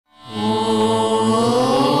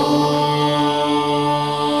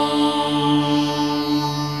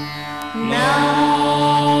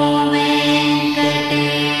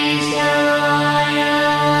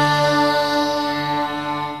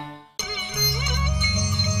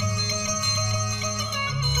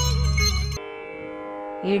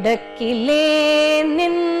இடக்கிலேன்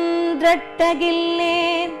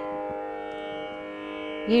நின்றட்டகில்லேன்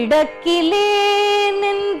இடக்கிலேன்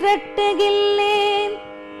நின்றட்டகில்லேன்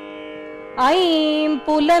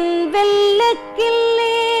ஐம்புலன்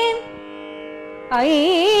வெல்லக்கில்லேன்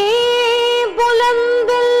ஐம்புலன்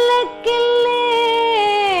வெல்லக்கில்லேன்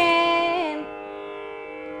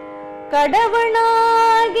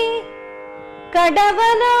கடவனாகி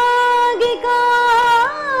கடவனாகி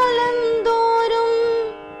காலந்தோறும்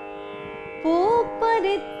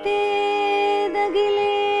பூப்பறித்தேதகிலேன்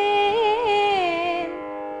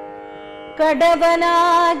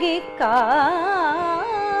கடவனாகி காலந்தோறும்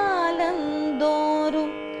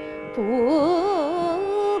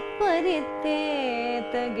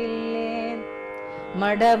பூப்பறித்தேதகிலேன்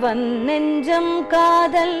மடவன் நெஞ்சம்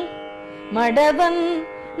காதல் மடவன்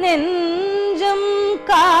நெஞ்சம்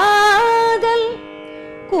காதல்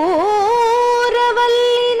கூறவல்லினை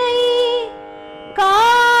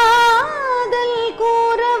காதல்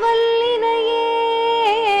கூறவல்லினையே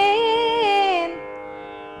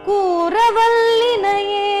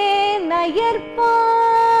கூறவல்லினையே நயற்பாய்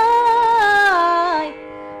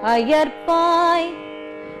அயற்பாய்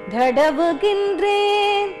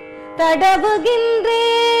தடவுகின்றேன் தடவுகின்றேன்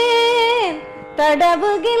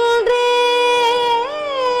தடவுகின்றேன்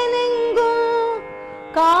எங்கும்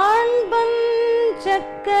காண்பன்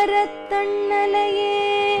சக்கரத்தண்ணலையே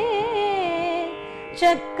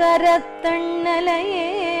சக்கரத்தண்ணலையே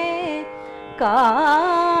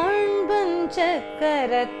காண்பன்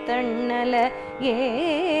சக்கரத்தண்ணலையே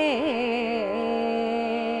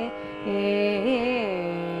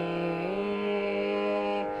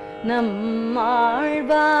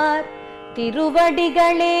நம்மாழ்வார்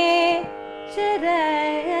திருவடிகளே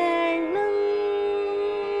சரணம்.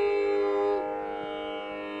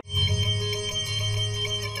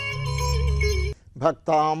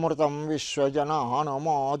 భక్తామృతం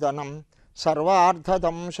విశ్వజనానుమోదనం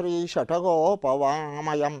సర్వార్థదం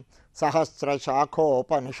శ్రీషఠగోపవామయం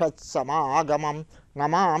సహస్రశాఖోపనిషత్సమాగమం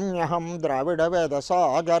నమామ్యహం ద్రావిడ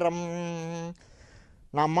వేదసాగరం.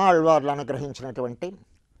 నమ్మాళ్వార్లు అనుగ్రహించినటువంటి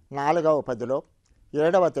 4వ పదిలో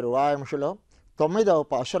 7వ తిరువాంశులో 9వ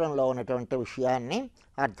పాశురంలో ఉన్నటువంటి విషయాన్ని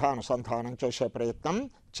అర్థానుసంధానం చేసే ప్రయత్నం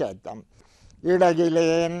చేద్దాం.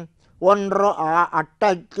 ఇడగిలేన్ ఒండ్రు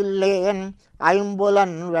అట్టగిల్లేన్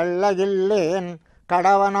ఐంబులన్ వెళ్ళగిల్లేన్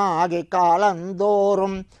கடவனாகி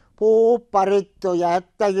காலந்தோறும் பூப்பறித்து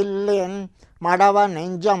ஏத்தகில்லேன் மடவ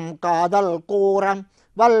நெஞ்சம் காதல் கூற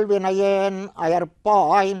வல்வினையேன்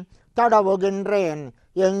அயற்பாய் தடவுகின்றேன்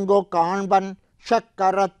எங்கு காண்பன்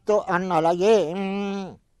చక్కరత్తు అన్నలయే.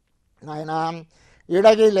 నాయన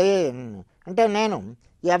ఇడగిలేన్ అంటే నేను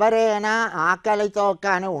ఎవరైనా ఆకలితో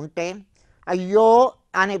కానీ ఉంటే అయ్యో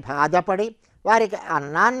అని బాధపడి వారికి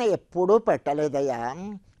అన్నాన్ని ఎప్పుడూ పెట్టలేదయ్యా.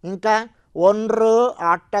 ఇంకా ఒండ్రు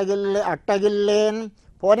అట్టగిల్లేన్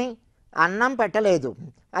పోని అన్నం పెట్టలేదు,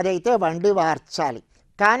 అదైతే వండి వార్చాలి.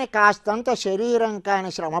 కానీ కాస్తంత శరీరం కానీ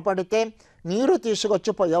శ్రమ పడితే నీరు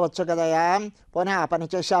తీసుకొచ్చి పోయవచ్చు కదయ్యా, పోనీ ఆ పని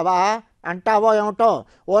చేసావా అంటావో ఏమిటో.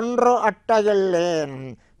 ఒండ్రు అట్టగిల్లేన్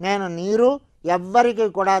నేను నీరు ఎవ్వరికి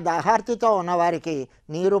కూడా దాహార్తితో ఉన్నవారికి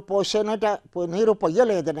నీరు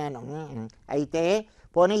పొయ్యలేదు నేను. అయితే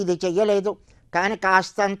పోనీ ఇది చెయ్యలేదు, కానీ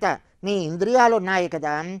కాస్తంత నీ ఇంద్రియాలు ఉన్నాయి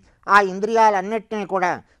కదా, ఆ ఇంద్రియాలన్నిటినీ కూడా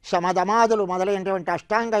శమధమాదులు మొదలైనటువంటి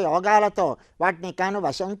అష్టాంగ యోగాలతో వాటిని కానీ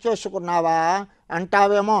వశం చేసుకున్నావా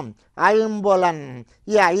అంటావేమో. ఐంబులన్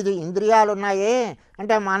ఈ 5 ఇంద్రియాలు ఉన్నాయే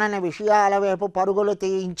అంటే మనని విషయాల వైపు పరుగులు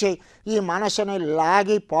తీయించి ఈ మనసుని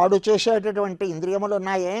లాగి పాడు చేసేటటువంటి ఇంద్రియములు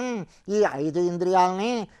ఉన్నాయే, ఈ 5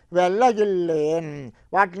 ఇంద్రియాలని వెళ్ళగిల్లేన్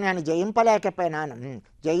వాటిని నేను జయింపలేకపోయినాను.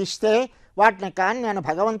 జయిస్తే వాటిని కానీ నేను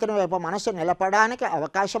భగవంతుని వైపు మనసు నిలపడానికి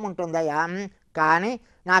అవకాశం ఉంటుందయ్యా, కానీ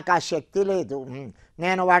నాకు ఆ శక్తి లేదు,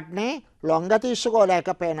 నేను వాటిని లొంగ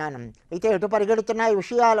తీసుకోలేకపోయినాను. అయితే ఎటు పరిగెడుతున్నాయి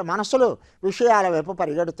విషయాలు, మనసులు విషయాల వైపు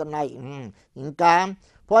పరిగెడుతున్నాయి. ఇంకా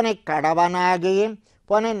పోనీ కడవనాగి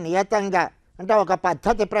పోనీ నియతంగా అంటే ఒక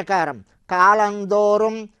పద్ధతి ప్రకారం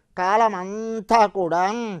కాలందోరం కాలమంతా కూడా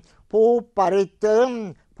పూపరిత్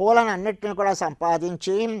పూలనన్నిటినీ కూడా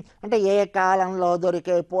సంపాదించి అంటే ఏ కాలంలో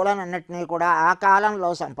దొరికే పూలనన్నిటినీ కూడా ఆ కాలంలో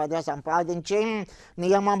సంపాదించి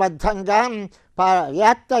నియమబద్ధంగా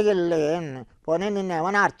ఏత్తగిల్లేన్ పోనీ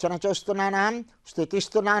నిన్నేమైనా అర్చన చేస్తున్నానా,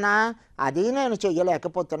 స్థుతిస్తున్నానా, అది నేను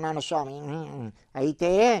చెయ్యలేకపోతున్నాను స్వామి.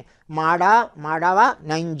 అయితే మడవ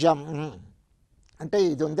నంజం అంటే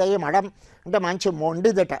ఇది ఉంది, మడం అంటే మంచి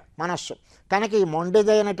మొండిదట మనస్సు. కనుక ఈ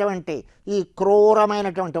మొండిదైనటువంటి ఈ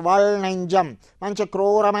క్రూరమైనటువంటి నంజం మంచి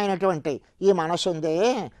క్రూరమైనటువంటి ఈ మనసు ఉంది,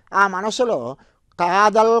 ఆ మనసులో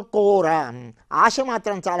కాదల్ కూర ఆశ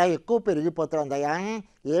మాత్రం చాలా ఎక్కువ పెరిగిపోతుందయ్యా.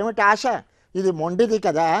 ఏమిటి ఆశ? ఇది మొండిది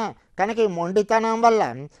కదా, కనుక ఈ మొండితనం వల్ల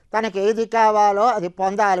తనకి ఏది కావాలో అది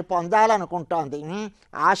పొందాలనుకుంటోంది.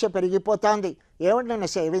 ఆశ పెరిగిపోతోంది, ఏమిటి నిన్ను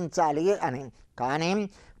సేవించాలి అని. కానీ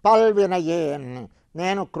పల్వినయేన్,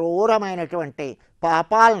 నేను క్రూరమైనటువంటి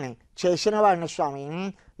పాపాలని చేసిన వాడిని స్వామి,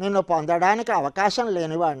 నిన్ను పొందడానికి అవకాశం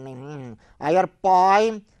లేనివాడిని. అయర్పాయ్,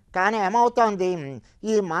 కానీ ఏమవుతోంది,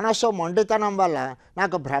 ఈ మనసు మొండితనం వల్ల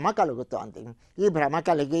నాకు భ్రమ కలుగుతోంది. ఈ భ్రమ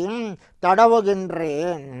కలిగి తడవుగిన్రే,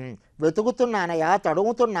 వెతుకుతున్నానయ్యా,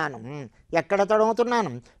 తడుముతున్నాను. ఎక్కడ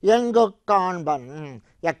తడుముతున్నాను? ఎంగు కాన్బన్,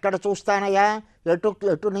 ఎక్కడ చూస్తానయ్యా,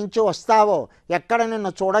 ఎటు నుంచి వస్తావో, ఎక్కడ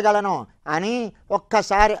నిన్ను చూడగలను అని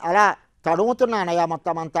ఒక్కసారి అలా తడుముతున్నానయ్యా,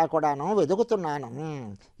 మొత్తం అంతా కూడాను వెతుకుతున్నాను.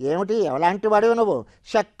 ఏమిటి, ఎలాంటి వాడివి నువ్వు?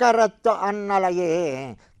 చక్కరత్తు అన్నలయే,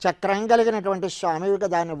 చక్రం కలిగినటువంటి స్వామివి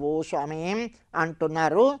కదా నువ్వు స్వామి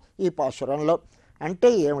అంటున్నారు ఈ పాసురంలో. అంటే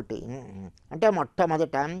ఏమిటి అంటే,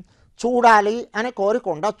 మొట్టమొదట చూడాలి అని కోరిక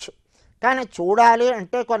ఉండొచ్చు, కానీ చూడాలి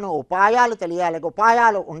అంటే కొన్ని ఉపాయాలు తెలియాలి,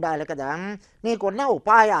 ఉపాయాలు ఉండాలి కదా. నీకున్న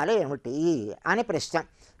ఉపాయాలు ఏమిటి అని ప్రశ్న.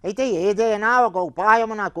 అయితే ఏదైనా ఒక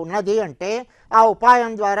ఉపాయం నాకు ఉన్నది అంటే ఆ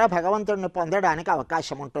ఉపాయం ద్వారా భగవంతుడిని పొందడానికి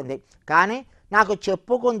అవకాశం ఉంటుంది. కానీ నాకు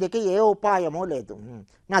చెప్పుకుందికి ఏ ఉపాయమూ లేదు.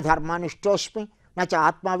 నా ధర్మనిష్టోస్మి, నా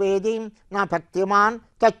ఆత్మవేది, నా భక్తిమాన్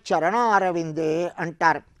తచ్చరణ అరవిందే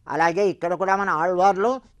అంటారు. అలాగే ఇక్కడ కూడా మన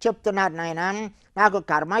ఆళ్వార్లు చెప్తున్నారు, నాయన నాకు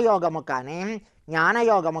కర్మయోగము కానీ,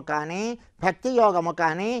 జ్ఞానయోగము కానీ, భక్తి యోగము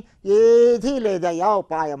కానీ ఏదీ లేదయ్యా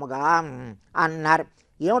ఉపాయముగా అన్నారు.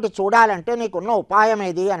 ఏమిటి చూడాలంటే నీకున్న ఉపాయం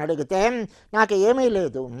ఏది అని అడిగితే నాకు ఏమీ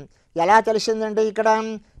లేదు. ఎలా తెలిసిందండి ఇక్కడ?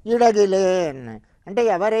 ఇడగిలేన్ అంటే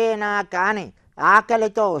ఎవరైనా కానీ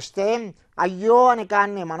ఆకలితో వస్తే అయ్యో అని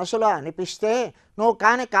కానీ మనసులో అనిపిస్తే నువ్వు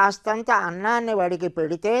కానీ కాస్తంత అన్నాన్ని వాడికి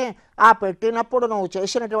పెడితే ఆ పెట్టినప్పుడు నువ్వు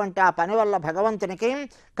చేసినటువంటి ఆ పని వల్ల భగవంతునికి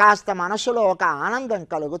కాస్త మనసులో ఒక ఆనందం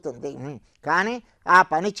కలుగుతుంది. కానీ ఆ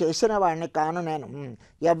పని చేసిన వాడిని కాను నేను,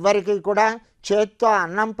 ఎవ్వరికి కూడా చేత్తో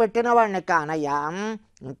అన్నం పెట్టిన వాడిని కానయ్యా.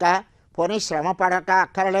 ఇంకా పోనీ శ్రమ పడక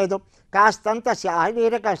అక్కర్లేదు, కాస్తంత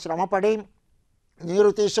శారీరక శ్రమపడి నీరు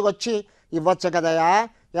తీసుకొచ్చి ఇవ్వచ్చు కదయా,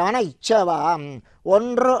 ఏమైనా ఇచ్చావా?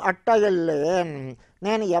 ఒండ్రు అట్టగిల్లే,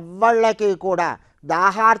 నేను ఎవ్వళ్ళకి కూడా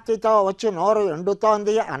దాహార్తితో వచ్చి నోరు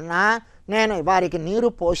ఎండుతోంది అన్నా నేను వారికి నీరు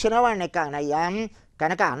పోసిన వాడిని కానయ్యా,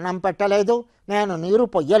 కనుక అన్నం పెట్టలేదు, నేను నీరు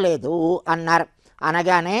పొయ్యలేదు అన్నారు.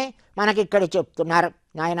 అనగానే మనకిక్కడ చెప్తున్నారు,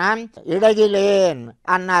 నాయన ఇడగిలేన్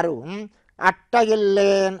అన్నారు,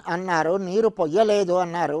 అట్టగిల్లేన్ అన్నారు, నీరు పొయ్యలేదు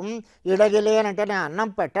అన్నారు, ఇడగిలేన్ అంటే నేను అన్నం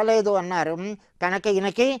పెట్టలేదు అన్నారు. కనుక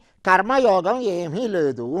ఈయనకి కర్మయోగం ఏమీ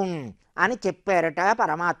లేదు అని చెప్పారట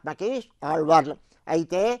పరమాత్మకి ఆళ్వార్లు.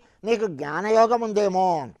 అయితే నీకు జ్ఞానయోగం ఉందేమో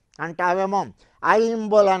అంటావేమో.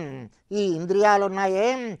 ఐంబులన్, ఈ ఇంద్రియాలు ఉన్నాయే,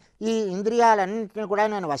 ఈ ఇంద్రియాలన్నింటినీ కూడా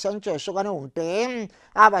నేను వశం చేసుకొని ఉంటే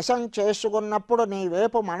ఆ వశం చేసుకున్నప్పుడు నీ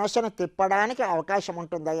వైపు మనసును తిప్పడానికి అవకాశం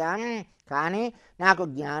ఉంటుందయ్యా. కానీ నాకు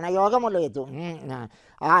జ్ఞానయోగము లేదు.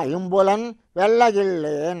 ఆ ఇంబులన్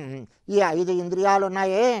వెళ్ళగిళ్ళేన్, ఈ 5 ఇంద్రియాలు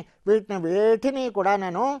ఉన్నాయే వీటిని వేటిని కూడా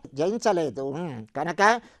నేను జయించలేదు, కనుక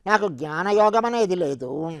నాకు జ్ఞానయోగం అనేది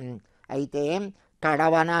లేదు. అయితే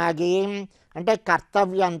కడవనాగి అంటే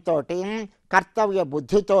కర్తవ్యంతో, కర్తవ్య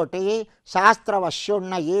బుద్ధితోటి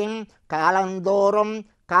శాస్త్రవశ్యున్నయి కాలందోరం,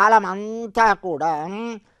 కాలమంతా కూడా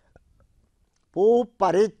పూ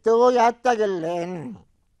పరిత్తు ఎత్తగిల్లేన్.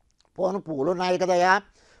 పోను పూలు ఉన్నాయి కదయా,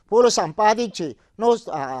 పూలు సంపాదించి నువ్వు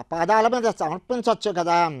పాదాల మీద సమర్పించవచ్చు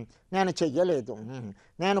కదా, నేను చెయ్యలేదు.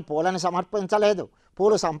 నేను పూలను సమర్పించలేదు,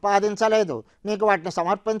 పూలు సంపాదించలేదు, నీకు వాటిని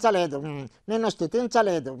సమర్పించలేదు, నిన్ను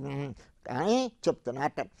స్తుతించలేదు అని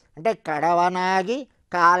చెప్తున్నట్ట. అంటే కడవనాగి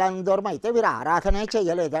కాలందూరం, అయితే వీరు ఆరాధనే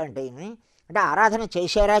చెయ్యలేదా అండి? అంటే ఆరాధన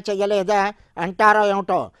చేశారా చెయ్యలేదా అంటారో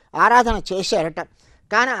ఏమిటో, ఆరాధన చేశారట.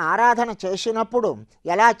 కానీ ఆరాధన చేసినప్పుడు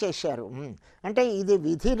ఎలా చేశారు అంటే ఇది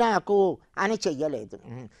విధి నాకు అని చెయ్యలేదు,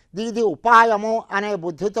 ఇది ఉపాయము అనే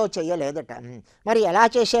బుద్ధితో చెయ్యలేదట. మరి ఎలా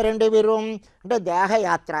చేశారండి వీరు అంటే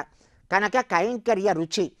దేహయాత్ర కనుక కైంకర్య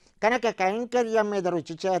రుచి, కనుక కైంకర్యం మీద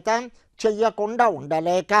రుచి చేత చెయ్యకుండా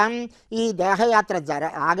ఉండలేక ఈ దేహయాత్ర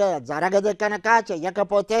జరగదు కనుక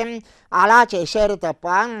చెయ్యకపోతే అలా చేశారు తప్ప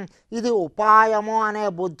ఇది ఉపాయము అనే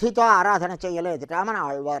బుద్ధితో ఆరాధన చేయలేదుట మన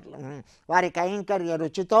ఆళ్వార్లు. వారి కైంకర్య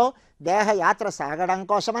రుచితో దేహయాత్ర సాగడం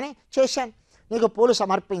కోసమని చేశాను, నీకు పూలు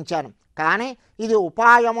సమర్పించాను, కానీ ఇది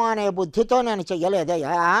ఉపాయము అనే బుద్ధితో నేను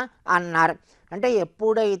చెయ్యలేదయ్యా అన్నారు. అంటే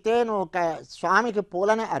ఎప్పుడైతే నువ్వు స్వామికి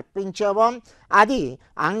పూలను అర్పించావో అది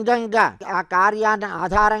అంగంగా ఆ కార్యాన్ని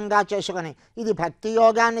ఆధారంగా చేసుకొని ఇది భక్తి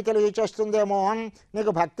యోగాన్ని తెలియచేస్తుందేమో.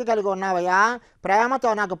 నీకు భక్తి కలిగి ఉన్నావయ్యా, ప్రేమతో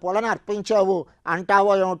నాకు పూలను అర్పించావు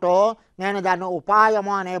అంటావో ఏమిటో, నేను దాన్ని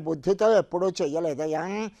ఉపాయము అనే బుద్ధితో ఎప్పుడూ చెయ్యలేదయ్యా.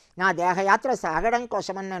 నా దేహయాత్ర సాగడం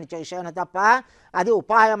కోసమని నేను చేశాను తప్ప అది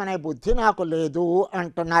ఉపాయం అనే బుద్ధి నాకు లేదు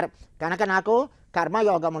అంటున్నారు. కనుక నాకు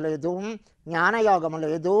కర్మయోగము లేదు, జ్ఞానయోగము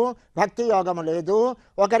లేదు, భక్తి యోగము లేదు,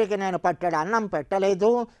 ఒకరికి నేను పట్టెడు అన్నం పెట్టలేదు,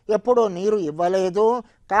 ఎప్పుడూ నీరు ఇవ్వలేదు,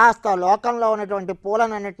 కాస్త లోకంలో ఉన్నటువంటి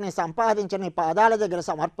పూలనన్నింటినీ సంపాదించి నీ పాదాల దగ్గర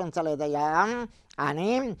సమర్పించలేదయ్యా అని.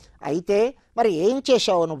 అయితే మరి ఏం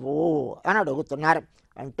చేశావు నువ్వు అని అడుగుతున్నారు.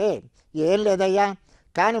 అంటే ఏం లేదయ్యా,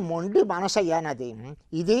 కానీ మొండి మనసయ్యానది.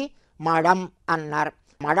 ఇది మడం అన్నారు.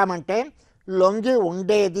 మడం అంటే లొంగి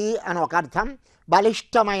ఉండేది అని ఒక అర్థం,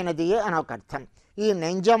 బలిష్టమైనది అని ఒక అర్థం. ఈ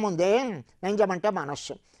నెంజం ఉందే, నెంజం అంటే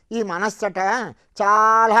మనస్సు. ఈ మనస్సట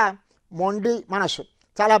చాలా మొండి మనస్సు,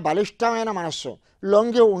 చాలా బలిష్టమైన మనస్సు,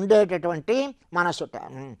 లొంగి ఉండేటటువంటి మనసుట.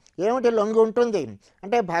 ఏమిటి లొంగి ఉంటుంది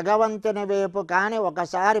అంటే భగవంతుని వైపు కానీ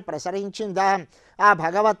ఒకసారి ప్రసరించిందా ఆ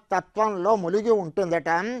భగవత్ తత్వంలో ములిగి ఉంటుందట,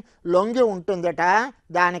 లొంగి ఉంటుందట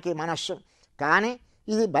దానికి మనస్సు. కానీ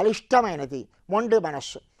ఇది బలిష్టమైనది, మొండి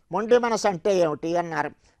మనస్సు. మొండి మనసు అంటే ఏమిటి అన్నారు.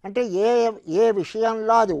 అంటే ఏ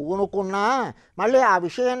విషయంలో అది ఊనుకున్నా మళ్ళీ ఆ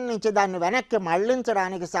విషయం నుంచి దాన్ని వెనక్కి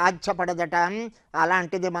మళ్ళించడానికి సాధ్యపడదట,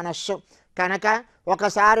 అలాంటిది మనస్సు. కనుక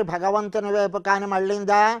ఒకసారి భగవంతుని వైపు కానీ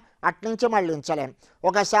మళ్ళిందా అట్నుంచి మళ్ళించలేం,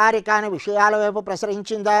 ఒకసారి కానీ విషయాల వైపు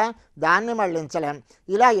ప్రసరించిందా దాన్ని మళ్ళించలేం.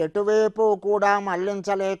 ఇలా ఎటువైపు కూడా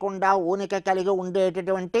మళ్ళించలేకుండా ఊనిక కలిగి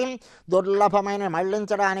ఉండేటటువంటి దుర్లభమైన,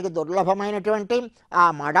 మళ్ళించడానికి దుర్లభమైనటువంటి ఆ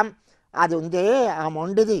మడం అది ఉందే, ఆ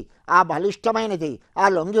మొండిది, ఆ బలిష్టమైనది, ఆ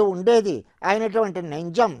లొంగి ఉండేది అయినటువంటి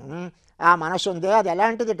నెంజం ఆ మనసు ఉందే, అది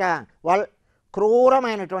ఎలాంటిదిట,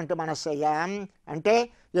 క్రూరమైనటువంటి మనస్సయ్యా. అంటే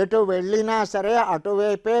ఎటు వెళ్ళినా సరే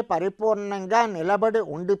అటువైపే పరిపూర్ణంగా నిలబడి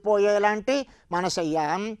ఉండిపోయేలాంటి మనసయ్యా.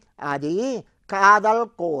 అది కాదల్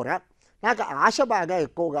కూర. నాకు ఆశ బాగా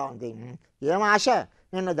ఎక్కువగా ఉంది. ఏం ఆశ?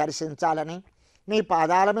 నిన్ను దర్శించాలని, నీ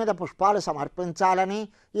పాదాల మీద పుష్పాలు సమర్పించాలని,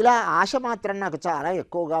 ఇలా ఆశ మాత్రం నాకు చాలా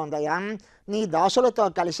ఎక్కువగా ఉందయ్యా. నీ దాసులతో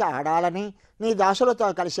కలిసి ఆడాలని, నీ దాసులతో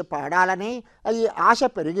కలిసి పాడాలని ఈ ఆశ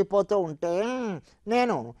పెరిగిపోతూ ఉంటే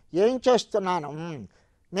నేను ఏం చేస్తున్నాను,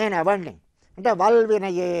 నేను ఎవరిని అంటే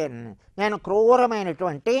వినయేన్, నేను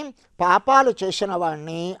క్రూరమైనటువంటి పాపాలు చేసిన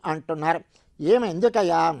వాడిని అంటున్నారు.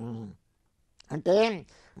 ఎందుకయ్యా అంటే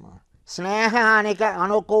స్నేహానికి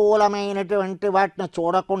అనుకూలమైనటువంటి వాటిని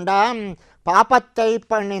చూడకుండా పాపత్తై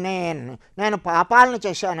పణినేన్, నేను పాపాలను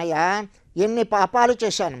చేశానయ్యా. ఎన్ని పాపాలు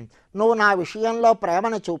చేశాను. నువ్వు నా విషయంలో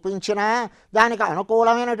ప్రేమను చూపించినా దానికి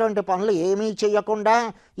అనుకూలమైనటువంటి పనులు ఏమీ చేయకుండా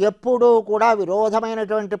ఎప్పుడూ కూడా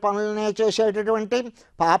విరోధమైనటువంటి పనులనే చేసేటటువంటి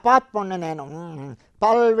పాపాత్ముణ్ణి నేను.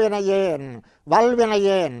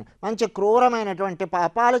 వల్వినయేన్, మంచి క్రూరమైనటువంటి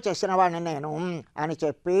పాపాలు చేసిన వాడిని నేను అని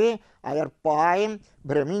చెప్పి అయర్పాయ్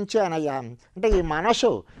భ్రమించానయ్యా. అంటే ఈ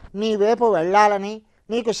మనసు నీ వైపు వెళ్ళాలని,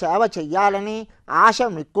 నీకు సేవ చెయ్యాలని ఆశ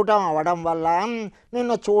మిక్కుటం అవ్వడం వల్ల,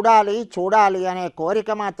 నిన్ను చూడాలి అనే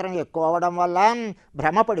కోరిక మాత్రం ఎక్కువ అవ్వడం వల్ల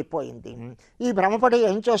భ్రమపడిపోయింది. ఈ భ్రమపడి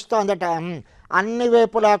ఏం చేస్తోందట, అన్ని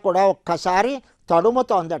వైపులా కూడా ఒక్కసారి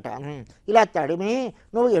తడుముతోందట. ఇలా తడిమి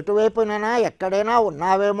నువ్వు ఎటువైపునైనా ఎక్కడైనా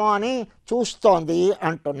ఉన్నావేమో అని చూస్తోంది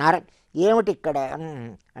అంటున్నారు. ఏమిటి ఇక్కడ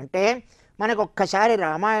అంటే మనకు ఒక్కసారి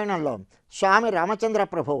రామాయణంలో స్వామి రామచంద్ర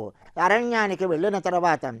ప్రభువు అరణ్యానికి వెళ్ళిన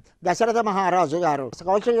తర్వాత దశరథ మహారాజు గారు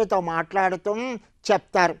కౌసల్యతో మాట్లాడుతూ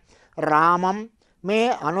చెప్తారు, రామం మే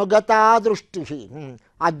అనుగతా దృష్టి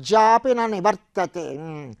అజ్జాపి న నివర్తతే.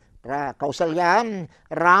 కౌసల్య,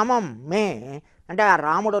 రామం మే అంటే ఆ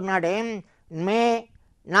రాముడు ఉన్నాడే, మే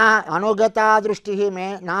నా అనుగత దృష్టి, మే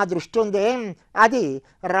నా దృష్టి ఉందే అది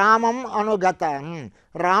రామం అనుగత,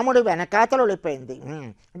 రాముడు వెనకాతలు ఒలిపోయింది.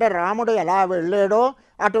 అంటే రాముడు ఎలా వెళ్ళాడో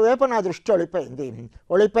అటువైపు నా దృష్టి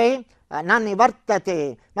ఒలిపోయి నా నివర్తతే,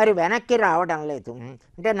 మరి వెనక్కి రావడం లేదు.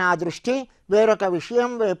 అంటే నా దృష్టి వేరొక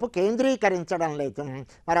విషయం వైపు కేంద్రీకరించడం లేదు.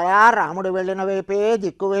 మరి అలా రాముడు వెళ్ళిన వైపే,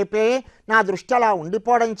 దిక్కువైపే నా దృష్టి అలా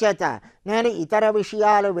ఉండిపోవడం చేత నేను ఇతర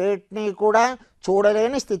విషయాలు వేటిని కూడా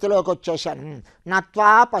చూడలేని స్థితిలోకి వచ్చేసాను.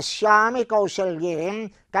 నత్వా పశ్యామి కౌశల్యే,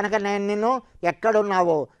 కనుక నేను నిన్ను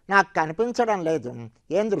ఎక్కడున్నావో నాకు కనిపించడం లేదు.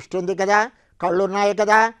 ఏం దృష్టి ఉంది కదా, కళ్ళున్నాయి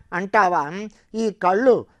కదా అంటావా? ఈ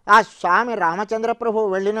కళ్ళు ఆ స్వామి రామచంద్ర ప్రభు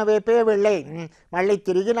వెళ్ళిన వైపే వెళ్ళాయి, మళ్ళీ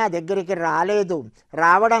తిరిగి నా దగ్గరికి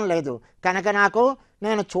రావడం లేదు. కనుక నాకు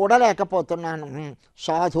నేను చూడలేకపోతున్నాను.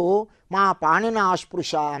 సాధు మా పాణినా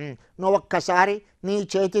స్పృశ, నువ్వు ఒక్కసారి నీ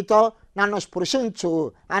చేతితో నన్ను స్పృశించు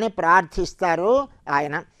అని ప్రార్థిస్తారు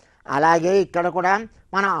ఆయన. అలాగే ఇక్కడ కూడా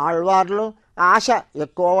మన ఆళ్వార్లు ఆశ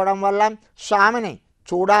ఎక్కువ అవ్వడం వల్ల స్వామిని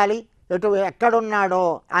చూడాలి, ఎక్కడున్నాడో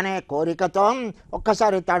అనే కోరికతో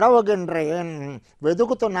ఒక్కసారి తడవగిండ్రే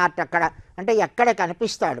వెతుకుతున్నట్టు అక్కడ. అంటే ఎక్కడ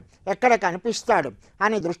కనిపిస్తాడు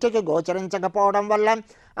అని దృష్టికి గోచరించకపోవడం వల్ల,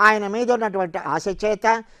 ఆయన మీద ఉన్నటువంటి ఆశ చేత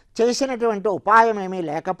చేసినటువంటి ఉపాయం ఏమీ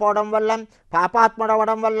లేకపోవడం వల్ల,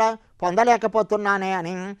 పాపాత్ముడవడం వల్ల పొందలేకపోతున్నానే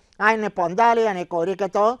అని ఆయన్ని పొందాలి అనే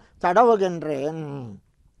కోరికతో తడవగిండ్రే.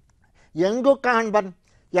 ఎంగు కాన్బన్,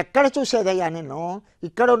 ఎక్కడ చూసేదయ్యా నిన్ను?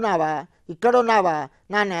 ఇక్కడున్నావా?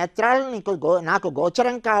 నా నేత్రాలు నాకు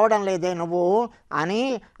గోచరం కావడం లేదే నువ్వు అని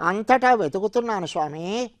అంతటా వెతుకుతున్నాను స్వామి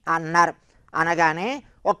అన్నారు. అనగానే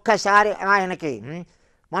ఒక్కసారి ఆయనకి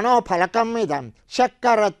మనోఫలకం మీద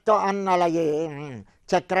చక్కరత్వ అన్నలయే,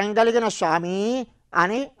 చక్రం కలిగిన స్వామి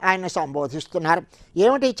అని ఆయన సంబోధిస్తున్నారు.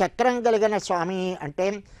 ఏమిటి చక్రం కలిగిన స్వామి అంటే,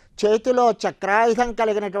 చేతిలో చక్రాయుధం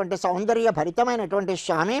కలిగినటువంటి సౌందర్య భరితమైనటువంటి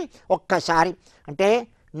స్వామి. ఒక్కసారి అంటే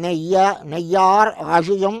నెయ్యార్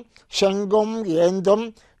ఆశయం శంగుం ఏందుం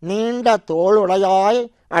నీండ తోళుడయాయ్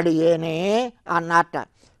అడియేనే అన్నట్ట.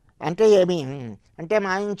 అంటే ఏమి అంటే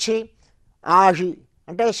మంచి ఆశి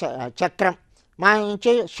అంటే చక్రం,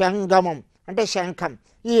 మంచి శంగమం అంటే శంఖం,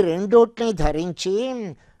 ఈ రెండుటిని ధరించి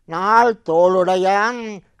నాల్ తోళుడయా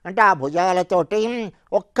అంటే ఆ భుజాలతోటి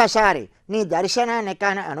ఒక్కసారి నీ దర్శనాన్ని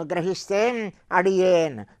కానీ అనుగ్రహిస్తే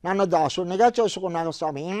అడియేన్ నన్ను దాసునిగా చూసుకున్నాను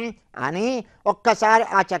స్వామి అని ఒక్కసారి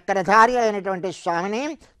ఆ చక్రధారి అయినటువంటి స్వామిని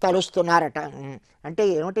తలుస్తున్నారట. అంటే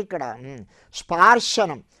ఏమిటి ఇక్కడ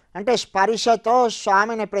స్పార్శనం అంటే స్పర్శతో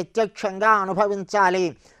స్వామిని ప్రత్యక్షంగా అనుభవించాలి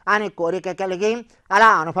అని కోరిక కలిగి అలా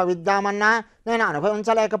అనుభవిద్దామన్నా నేను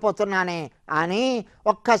అనుభవించలేకపోతున్నానే అని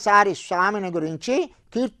ఒక్కసారి స్వామిని గురించి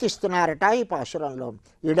కీర్తిస్తున్నారట ఈ పాశురంలో.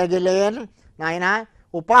 ఇడగిలేన్ నాయన,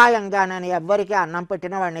 ఉపాయంగా నేను ఎవ్వరికి అన్నం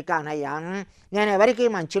పెట్టిన వాడిని కానయ్యా, నేను ఎవరికి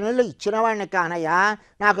మంచినీళ్ళు ఇచ్చిన వాడిని కానయ్యా,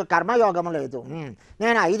 నాకు కర్మయోగము లేదు,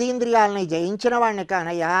 నేను 5 ఇంద్రియాలని జయించిన వాడిని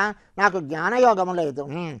కానయ్యా, నాకు జ్ఞానయోగము లేదు,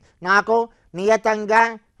 నాకు నియతంగా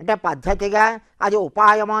అంటే పద్ధతిగా అది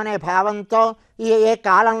ఉపాయము అనే భావంతో ఏ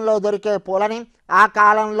కాలంలో దొరికే పూలని ఆ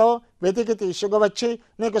కాలంలో వెతికి తీసుకువచ్చి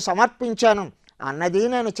నీకు సమర్పించాను అన్నది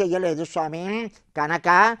నేను చెయ్యలేదు స్వామి. కనుక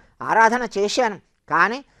ఆరాధన చేశాను,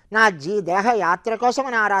 కానీ నా దేహ యాత్ర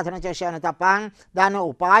కోసమని ఆరాధన చేశాను తప్ప దాన్ని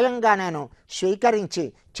ఉపాయంగా నేను స్వీకరించి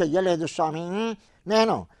చెయ్యలేదు స్వామి.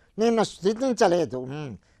 నేను నిన్ను స్తుతించలేదు.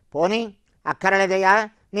 పోనీ అక్కర్లేదయ్యా,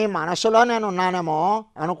 నీ మనసులో నేను ఉన్నానేమో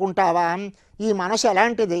అనుకుంటావా? ఈ మనసు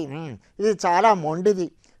ఎలాంటిది? ఇది చాలా మొండిది,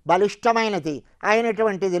 బలిష్టమైనది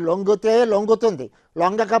అయినటువంటిది. లొంగితే లొంగుతుంది,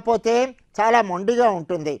 లొంగకపోతే చాలా మొండిగా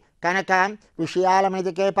ఉంటుంది. కనుక విషయాల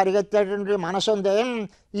మీదకే పరిగెత్తేటువంటి మనసు ఉందే,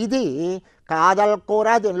 ఇది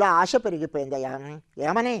కాదల్కూరా దీనిలో ఆశ పెరిగిపోయిందయ్యా.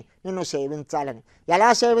 ఏమని? నిన్ను సేవించాలని. ఎలా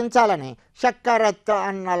సేవించాలని? చక్కరత్వ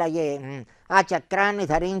అన్నలయే, ఆ చక్రాన్ని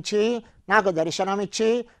ధరించి నాకు దర్శనమిచ్చి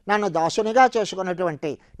నన్ను దాసునిగా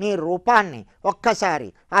చేసుకున్నటువంటి నీ రూపాన్ని ఒక్కసారి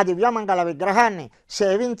ఆ దివ్యమంగళ విగ్రహాన్ని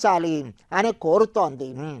సేవించాలి అని కోరుతోంది.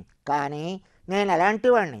 కానీ నేను ఎలాంటి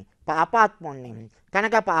వాడిని? పాపాత్ముడిని.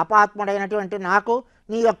 కనుక పాపాత్ముడైనటువంటి నాకు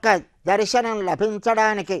నీ యొక్క దర్శనం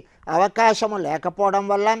లభించడానికి అవకాశము లేకపోవడం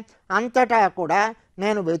వల్ల అంతటా కూడా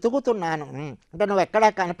నేను వెతుకుతున్నాను. అంటే నువ్వు ఎక్కడా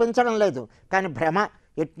కనిపించడం లేదు, కానీ భ్రమ,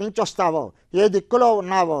 ఎట్నుంచి వస్తావో, ఏ దిక్కులో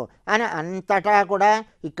ఉన్నావో అని అంతటా కూడా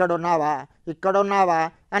ఇక్కడున్నావా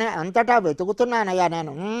అని అంతటా వెతుకుతున్నానయ్యా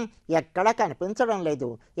నేను, ఎక్కడ కనిపించడం లేదు,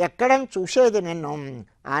 ఎక్కడని చూసేది నిన్ను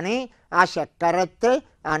అని ఆ చక్కరత్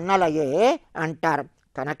అన్నలయే అంటారు.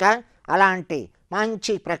 కనుక అలాంటి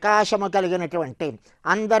మంచి ప్రకాశము కలిగినటువంటి,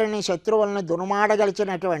 అందరినీ శత్రువులను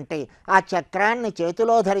దునుమాడగలిచినటువంటి ఆ చక్రాన్ని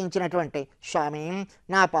చేతిలో ధరించినటువంటి స్వామి,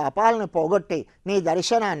 నా పాపాలను పోగొట్టి నీ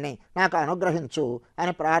దర్శనాన్ని నాకు అనుగ్రహించు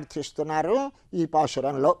అని ప్రార్థిస్తున్నారు ఈ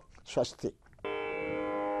పాశురంలో. స్వస్తి.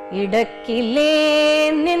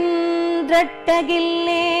 இடக்கிலேன்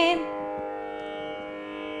நின்றட்டகில்லேன்,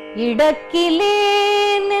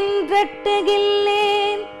 இடக்கிலேன்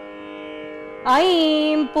நின்றட்டகில்லேன்,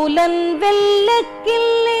 ஐம்புலன்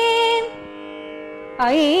வெல்லக்கில்லேன்,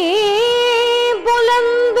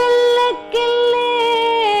 ஐம்புலன் வெல்லக்கில்லேன்,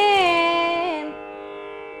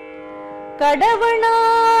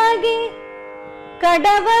 கடவனாகி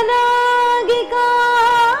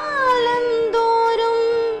காலந்தோறும்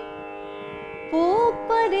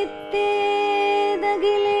பூப்பறித்தேதகிலேன்,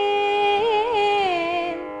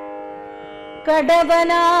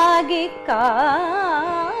 கடவனாகி காலந்தோறும்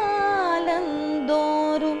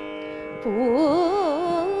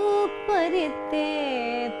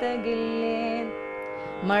பூப்பறித்தேதகிலேன்,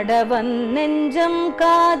 மடவன் நெஞ்சம்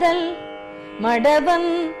காதல்,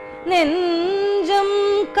 மடவன் நெஞ்சம்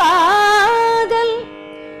காதல்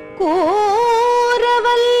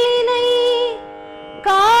கூறவல்லினை,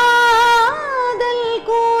 காதல்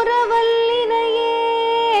கூறவல்லினையே,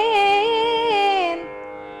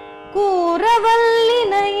 கூறவல்லினையே,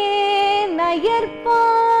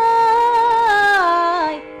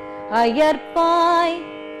 அயர்ப்பாய்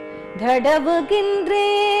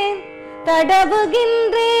தடவுகின்றேன் தடவுகின்றேன்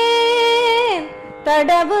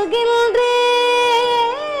தடவுகின்றேன்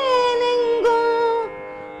எங்கும்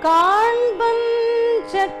காண்பன்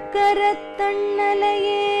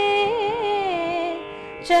சக்கரத்தண்ணலையே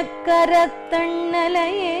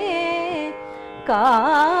சக்கரத்தண்ணலையே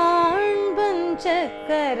காண்பன்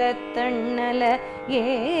சக்கரத்தண்ணலையே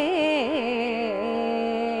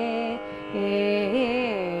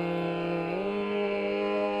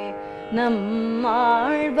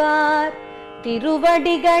நம்மாழ்வார்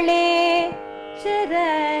திருவடிகளே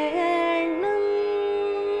சரணம்.